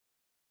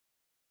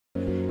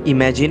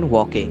Imagine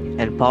walking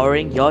and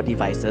powering your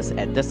devices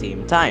at the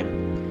same time.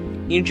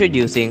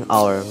 Introducing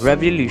our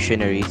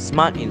revolutionary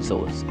smart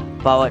insoles,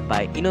 powered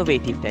by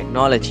innovative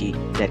technology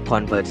that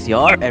converts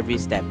your every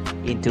step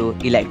into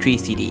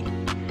electricity.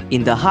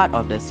 In the heart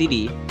of the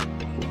city,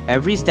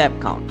 every step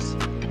counts.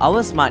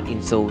 Our smart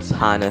insoles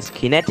harness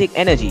kinetic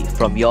energy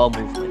from your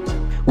movement.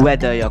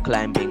 Whether you're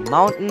climbing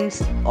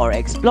mountains or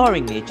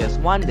exploring nature's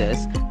wonders,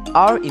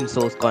 our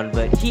insoles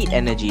convert heat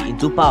energy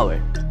into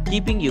power,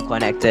 keeping you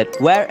connected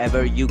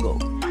wherever you go.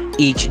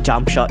 Each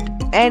jump shot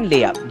and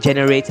layup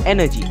generates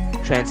energy,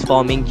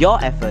 transforming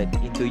your effort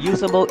into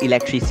usable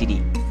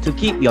electricity to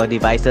keep your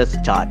devices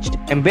charged.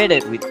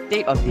 Embedded with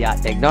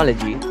state-of-the-art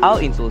technology, our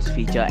insoles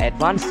feature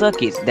advanced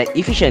circuits that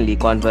efficiently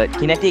convert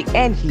kinetic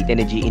and heat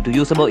energy into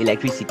usable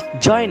electricity.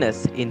 Join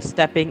us in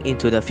stepping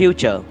into the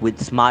future with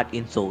smart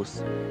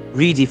insoles.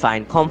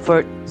 Redefine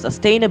comfort,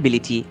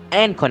 sustainability,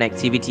 and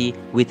connectivity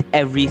with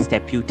every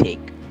step you take.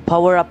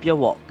 Power up your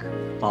walk,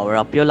 power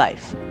up your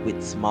life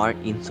with smart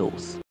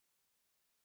insoles.